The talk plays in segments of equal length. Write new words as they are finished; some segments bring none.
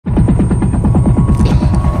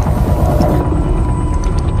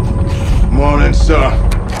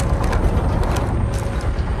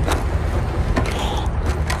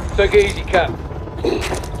Take it easy, Cap.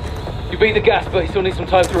 You beat the gas, but you still need some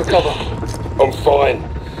time to recover. I'm fine.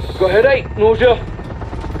 Got a headache? Nausea?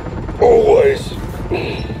 Always.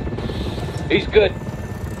 He's good.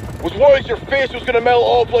 Was worried your face was gonna melt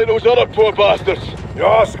off like those other poor bastards. You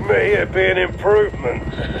ask me, it'd be an improvement.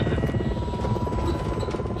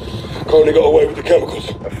 Coney got away with the chemicals.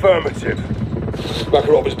 Affirmative.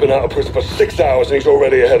 Makarov has been out of prison for 6 hours and he's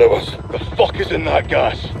already ahead of us. The fuck is in that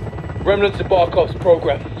gas? Remnants of Barkov's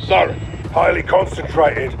program. Sarin. Highly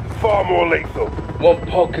concentrated, far more lethal. One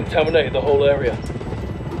pod contaminated the whole area.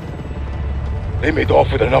 They made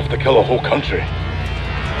off with enough to kill a whole country.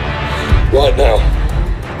 Right now,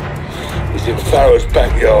 he's in Farah's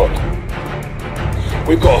backyard.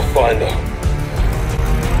 We've got to find her.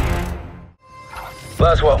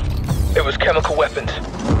 Laswell, it was chemical weapons.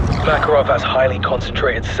 Makarov has highly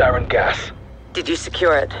concentrated sarin gas. Did you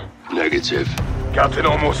secure it? Negative. Captain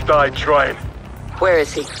almost died trying. Where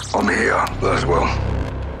is he? I'm here, Laswell.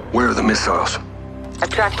 Where are the missiles? I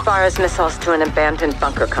tracked Farah's missiles to an abandoned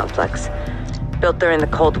bunker complex. Built during the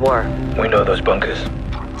Cold War. We know those bunkers.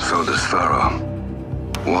 So does Farah.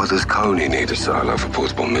 Why does Coney need a silo for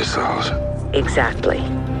portable missiles? Exactly.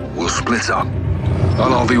 We'll split up.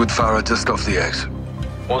 I'll be with Farah just off the exit.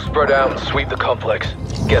 We'll spread out and sweep the complex.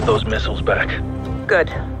 Get those missiles back.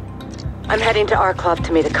 Good. I'm heading to Arklov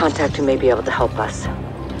to meet a contact who may be able to help us.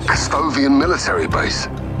 Custovian military base.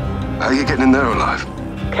 How are you getting in there alive?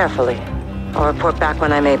 Carefully. I'll report back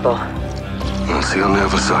when I'm able. I'll see you on the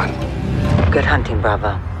other side. Good hunting,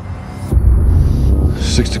 Bravo.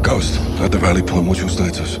 6 to Ghost. At the rally point, what's your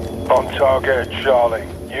status? On target, Charlie.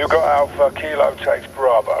 You got Alpha, Kilo takes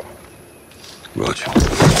Bravo. Roger.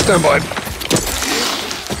 Stand by.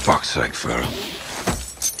 For fuck's sake, Farah.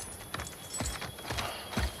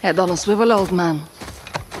 Head on a swivel, old man.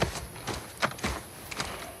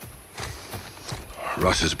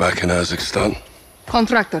 Russia's back in Urzikstan.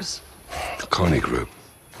 Contractors. The Coney group.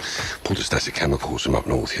 Pulled a stash of chemicals from up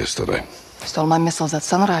north yesterday. Stole my missiles at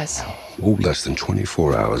sunrise. All less than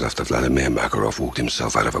 24 hours after Vladimir Makarov walked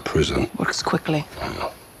himself out of a prison. Works quickly.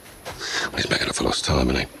 Well, he's making it for lost time,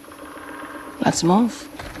 isn't he? Let's move.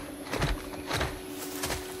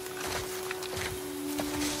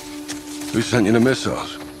 Who sent you the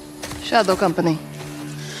missiles? Shadow Company.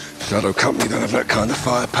 Shadow Company don't have that kind of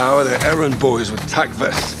firepower. They're errand boys with tac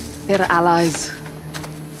vests. They're allies.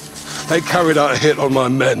 They carried out a hit on my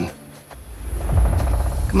men.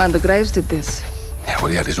 Commander Graves did this. Yeah,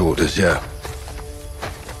 well, he had his orders, yeah.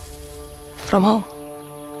 From who?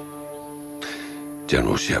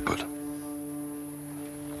 General Shepard.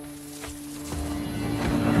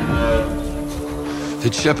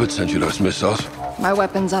 Did Shepard send you those missiles? My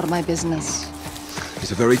weapons are my business.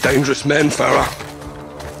 He's a very dangerous man, Farah.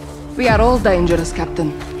 We are all dangerous,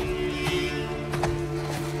 Captain.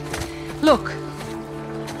 Look.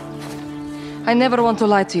 I never want to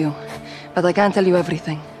lie to you, but I can't tell you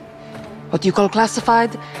everything. What you call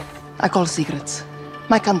classified, I call secrets.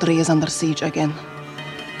 My country is under siege again.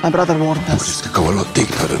 My brother warned us. This could go a lot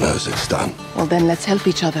deeper than Urzikstan. Well, then let's help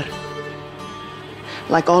each other.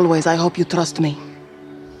 Like always, I hope you trust me.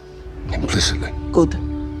 Implicitly. Good.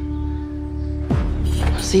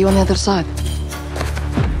 See you on the other side.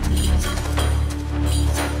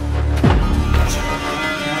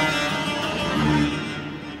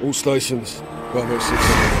 All stations. Bravo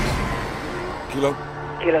 600. Kilo?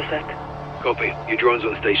 Kilo set. Copy. Your drone's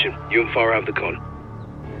on station. You and Farah have the con.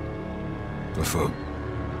 Affirm.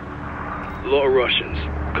 A lot of Russians.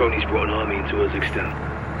 Coney's brought an army into Urzikstan.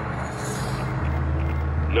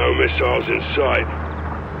 No missiles in sight.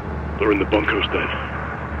 They're in the bunkers then.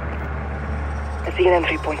 I see an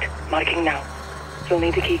entry point. Marking now. You'll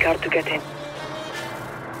need a keycard to get in.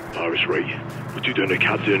 Irish right. We two down a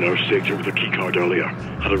captain in our sector with a keycard earlier.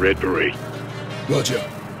 Had a red beret. Roger.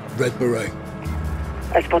 Red beret.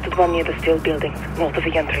 I spotted one near the steel buildings, north of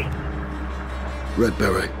the entry. Red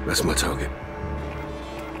beret. That's my target.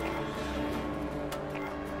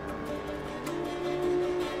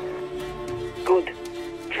 Good.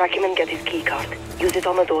 Track him and get his keycard. Use it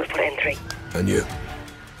on the door for entry. And you?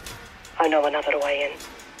 I know another way in.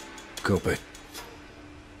 Copy.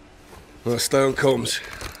 Well, stay on comms.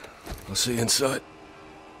 I'll see you inside.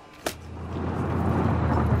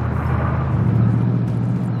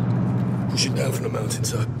 Pushing down from the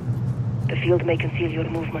mountainside. The field may conceal your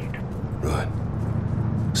movement. Right.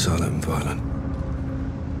 Silent and violent.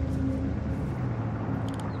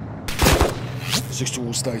 6 to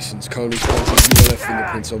all stations. Coney's planting ULF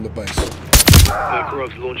fingerprints on the base.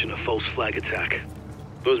 Makarov's launching a false flag attack.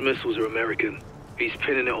 Those missiles are American. He's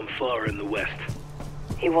pinning it on Farah in the west.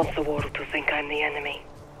 He wants the world to think I'm the enemy.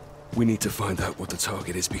 We need to find out what the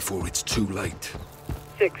target is before it's too late.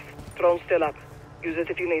 6. Drone still up. Use it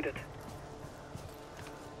if you need it.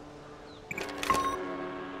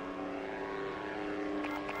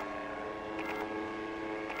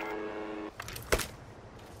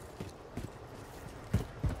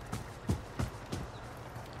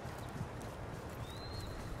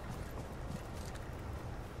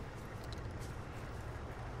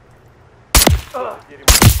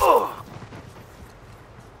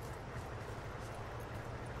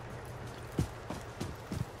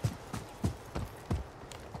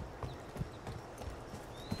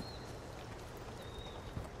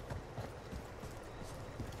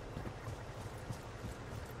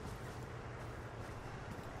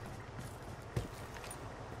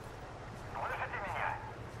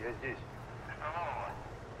 Я здесь. Что нового?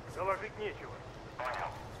 Доложить нечего. Понял.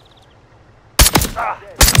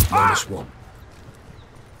 -1.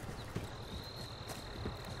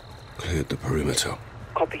 Cleared the perimeter.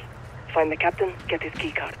 Copy. Find the captain, get his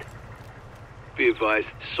keycard. Be advised,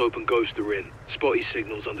 Soap and Ghost are in. Spot his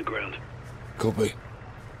signals underground. Copy.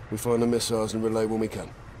 We find the missiles and relay when we can.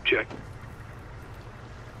 Check.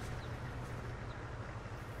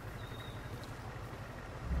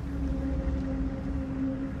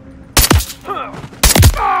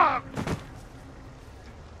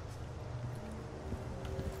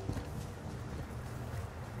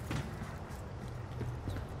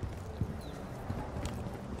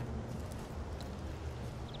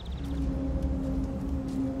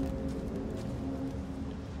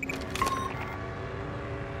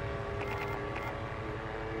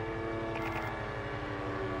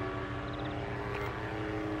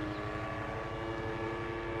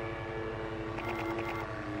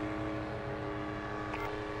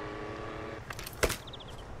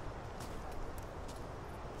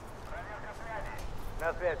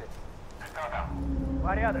 На связи. Что там?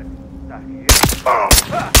 Порядок. Так,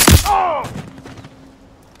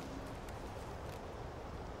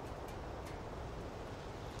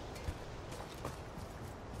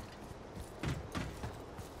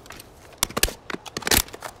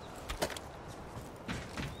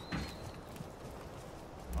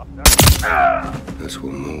 That's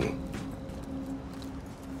one more.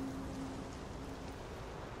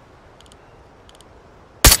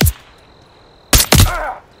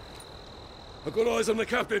 I've got eyes on the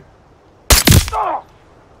captain.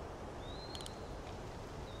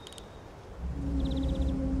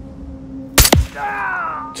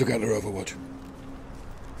 Took out their overwatch.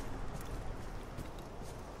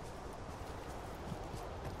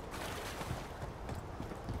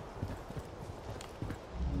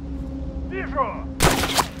 вижу!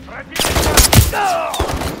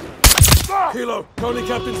 Kilo, only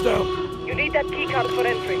captain's down. You need that keycard for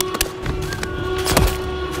entry.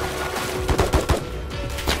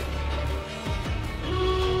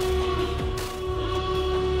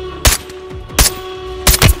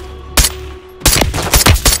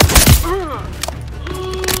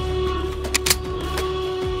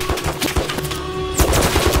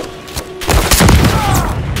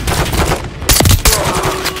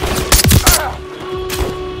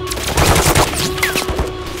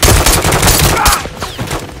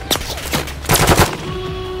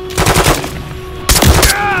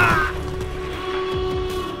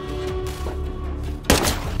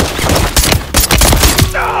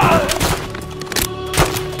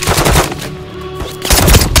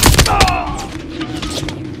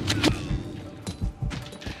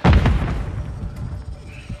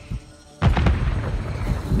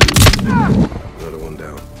 Another one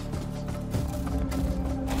down.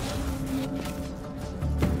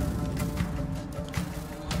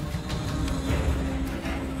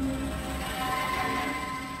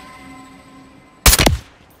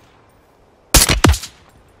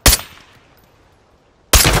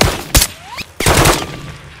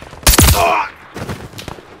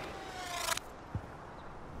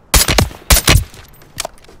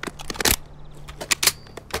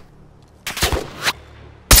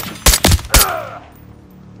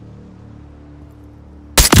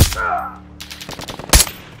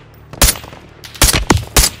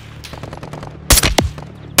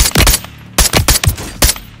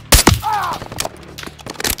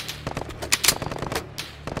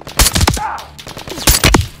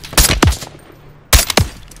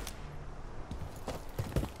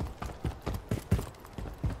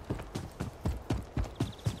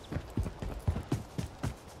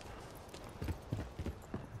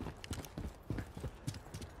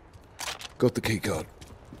 Got the keycard.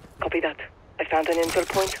 Copy that. I found an intel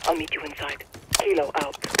point. I'll meet you inside. Kilo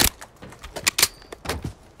out.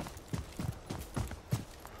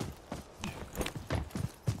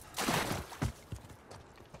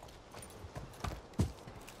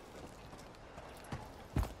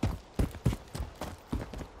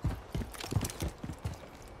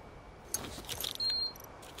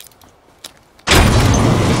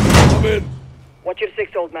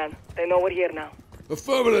 06, old man. They know we're here now.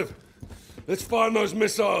 Affirmative. Let's find those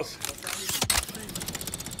missiles.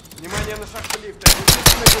 Внимание на шахту лифта.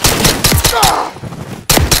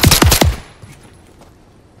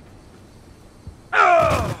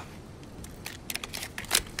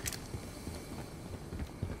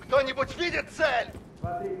 Кто-нибудь видит цель?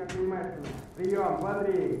 Смотри, как внимательно. Прием,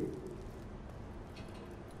 смотри.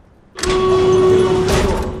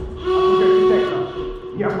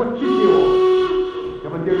 Не опустите его.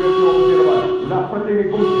 Командир его наш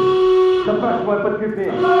противник будет. Запрашивай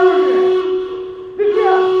подкрепление.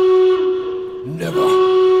 Never.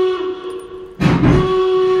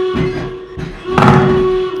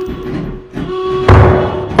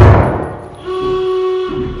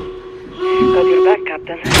 Got your back,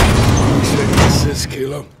 Captain. This is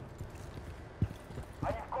Kilo.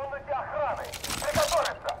 Они в комнате охраны.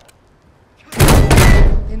 Приготовиться.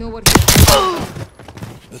 They know we're here.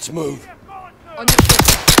 Let's move. On your feet.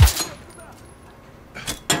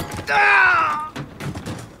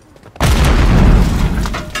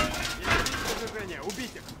 Движение,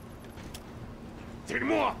 убить их.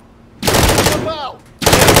 Дерьмо! Попал!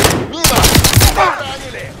 Мимо!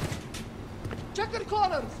 Ранили! Check their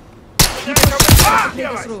corners. Делай! Clear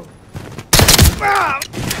this room.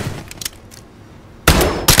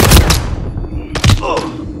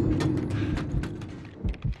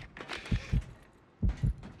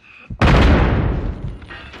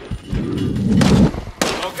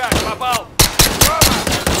 Ну как, попал?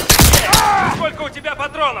 Сколько у тебя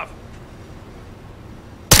патронов?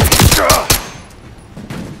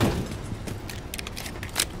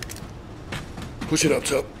 Push it up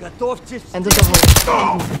top. Готовьтесь. End of the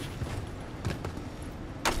hole.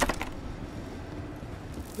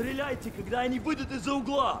 Стреляйте, когда они выйдут из-за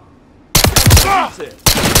угла.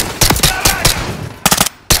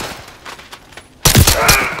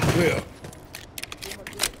 Clear.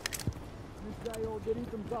 Смещаю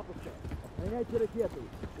алгоритм запуска. Охраняйте ракеты.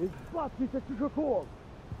 Избавьтесь от чужаков.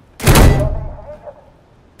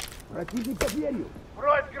 Противник под дверью.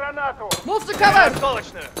 Брось гранату. Move to cover.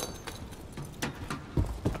 Осколочную.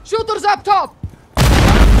 Shooters up top.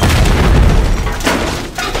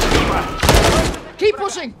 Keep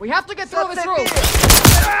pushing. We have to get through this room.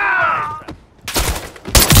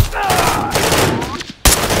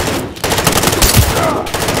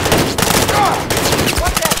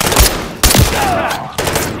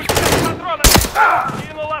 Патроны.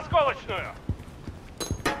 Кинул осколочную.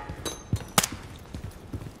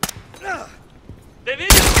 Ты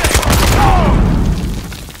видишь?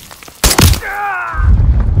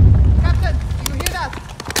 Captain, do you hear that?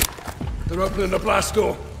 They're opening the blast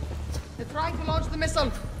door. They're trying to launch the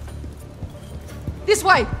missile. This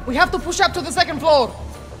way. We have to push up to the second floor.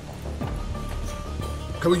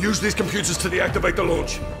 Can we use these computers to deactivate the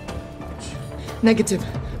launch? Negative.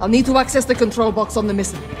 I'll need to access the control box on the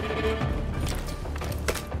missile.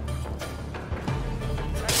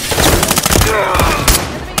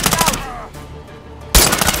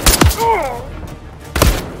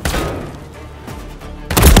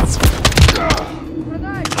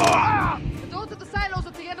 Grenade! The door to the silos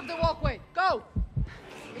at the end of the walkway. Go!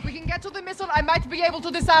 If we can get to the missile, I might be able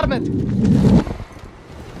to disarm it.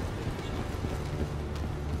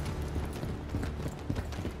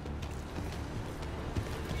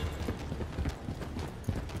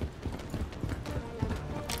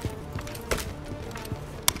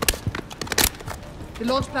 The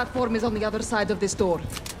launch platform is on the other side of this door.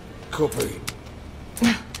 Copy.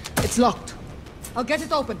 It's locked. I'll get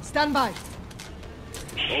it open. Stand by.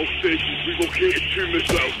 All stations, we located 2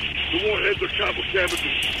 missiles. The warheads are chemical.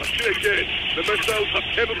 I say again, the missiles have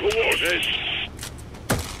chemical warheads.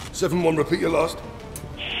 7-1, repeat your last.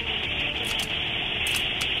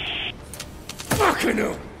 Fucking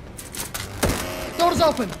hell! Doors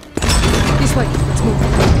open. This way. Let's move.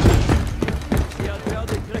 Все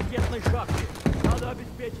отряды к ракетной шахте. Надо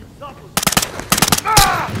обеспечить запуск.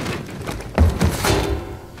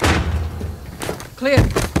 Clear.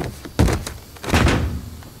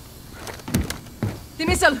 The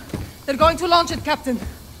missile. They're going to launch it, Captain.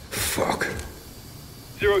 Fuck.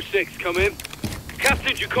 06, come in.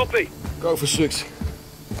 Captain, you copy? Go for 6.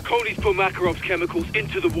 Coney's put Makarov's chemicals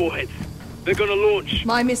into the warheads. They're gonna launch.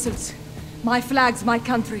 My missiles. My flags, my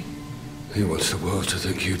country. He wants the world to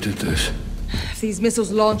think you did this. If these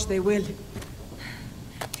missiles launch, they will.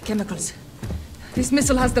 The chemicals. This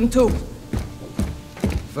missile has them too.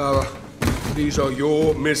 Farah, these are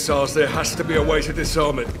your missiles. There has to be a way to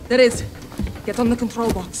disarm it. There is. Get on the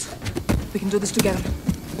control box. We can do this together.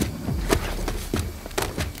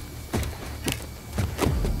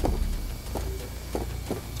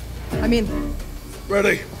 I'm in.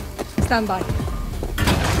 Ready? Stand by.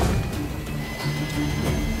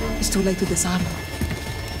 It's too late to disarm.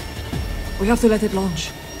 We have to let it launch.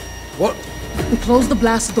 What? We close the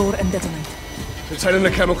blast door and detonate. It's hiding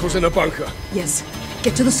the chemicals in the bunker. Yes.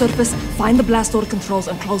 Get to the surface, find the blast door controls,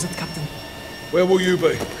 and close it, Captain. Where will you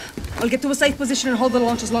be? I'll get to a safe position and hold the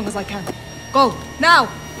launch as long as I can. Go, now!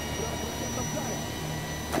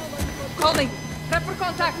 Call me. Prep for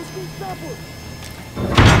contact.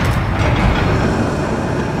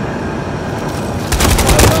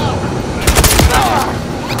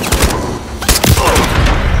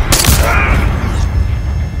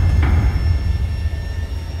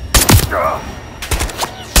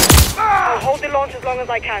 I'll hold the launch as long as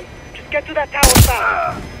I can. Just get to that tower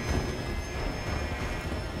fast.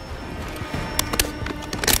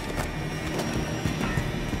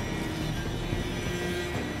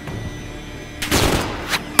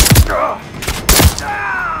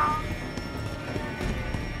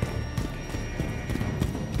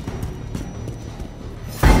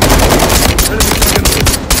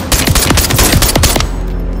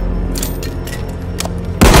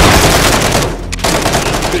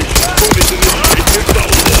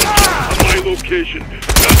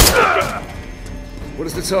 What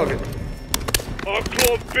is the target? Our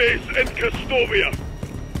club base in Castovia.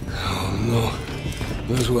 Oh no.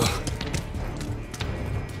 May as well.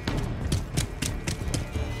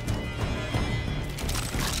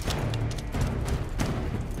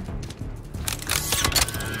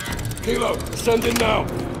 Kilo, send in now.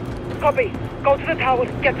 Copy. Go to the towers,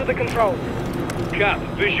 get to the control. Cap,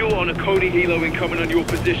 visual on a Coney helo incoming on your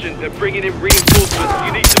position. They're bringing in reinforcements.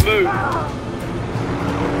 You need to move.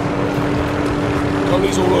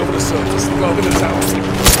 Coney's all over the surface. Go over the tower.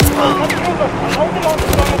 Come through them. I'll hold them on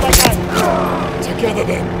as long as I can. Together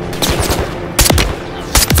then.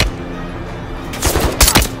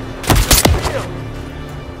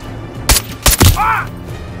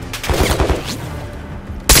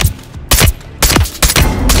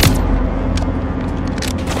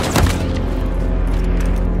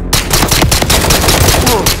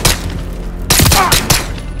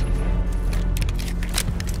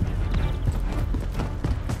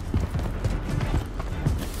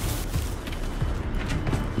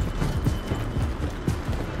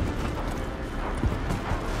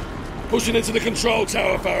 Pushing into the control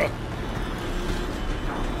tower, Farah.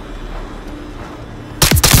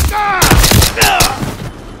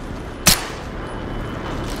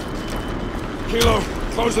 Kilo,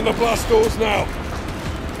 closing the blast doors now.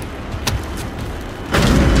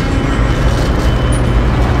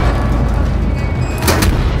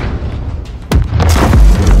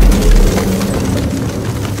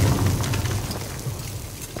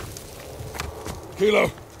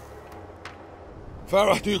 Kilo.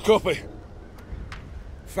 Farah, do you copy?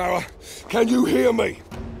 Farah, can you hear me?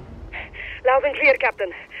 Loud and clear,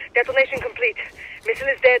 Captain. Detonation complete. Missile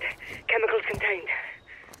is dead. Chemicals contained.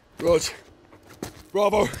 Rog.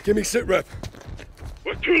 Bravo, give me sit rep.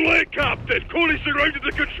 We're too late, Captain. Coney surrounded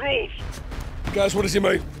the controls. Guys, what does he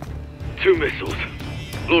mean? 2 missiles.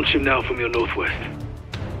 Launch him now from your northwest.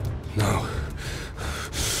 No.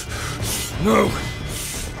 No.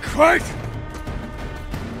 Quiet!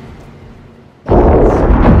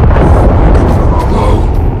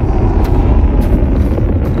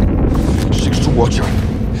 Watcher.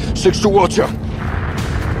 6 to Watcher.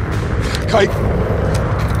 Kate.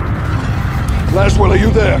 Laswell, are you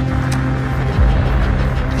there?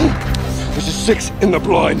 This is 6 in the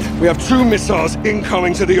blind. We have 2 missiles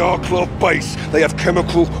incoming to the Arklov base. They have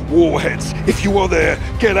chemical warheads. If you are there,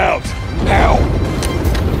 get out. Now!